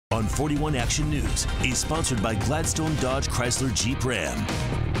On 41 Action News is sponsored by Gladstone Dodge Chrysler Jeep Ram.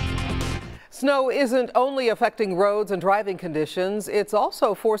 Snow isn't only affecting roads and driving conditions, it's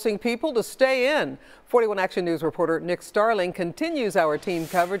also forcing people to stay in. 41 Action News reporter Nick Starling continues our team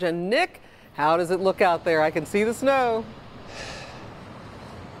coverage. And Nick, how does it look out there? I can see the snow.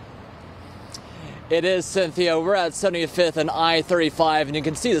 It is, Cynthia. We're at 75th and I-35, and you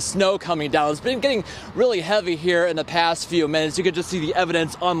can see the snow coming down. It's been getting really heavy here in the past few minutes. You can just see the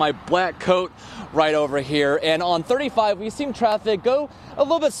evidence on my black coat right over here. And on 35, we've seen traffic go a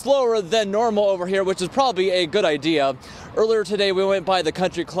little bit slower than normal over here, which is probably a good idea. Earlier today, we went by the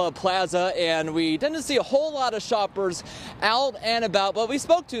Country Club Plaza, and we didn't see a whole lot of shoppers out and about, but we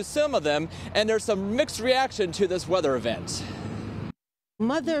spoke to some of them, and there's some mixed reaction to this weather event.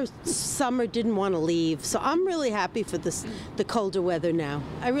 Mother summer didn't want to leave, so I'm really happy for the colder weather now.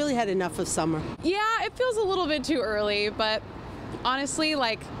 I really had enough of summer. Yeah, it feels a little bit too early, but honestly,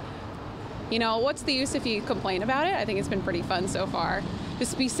 what's the use if you complain about it? I think it's been pretty fun so far.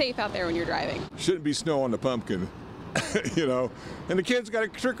 Just be safe out there when you're driving. Shouldn't be snow on the pumpkin, and the kids got a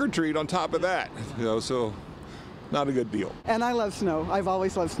trick or treat on top of that, so not a good deal. And I love snow. I've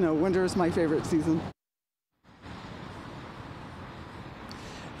always loved snow. Winter is my favorite season.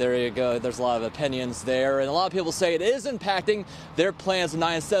 There you go. There's a lot of opinions there, and a lot of people say it is impacting their plans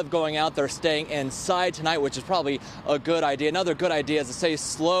tonight. Instead of going out, they're staying inside tonight, which is probably a good idea. Another good idea is to stay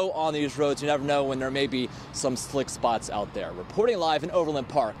slow on these roads. You never know when there may be some slick spots out there. Reporting live in Overland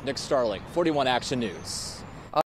Park, Nick Starling, 41 Action News.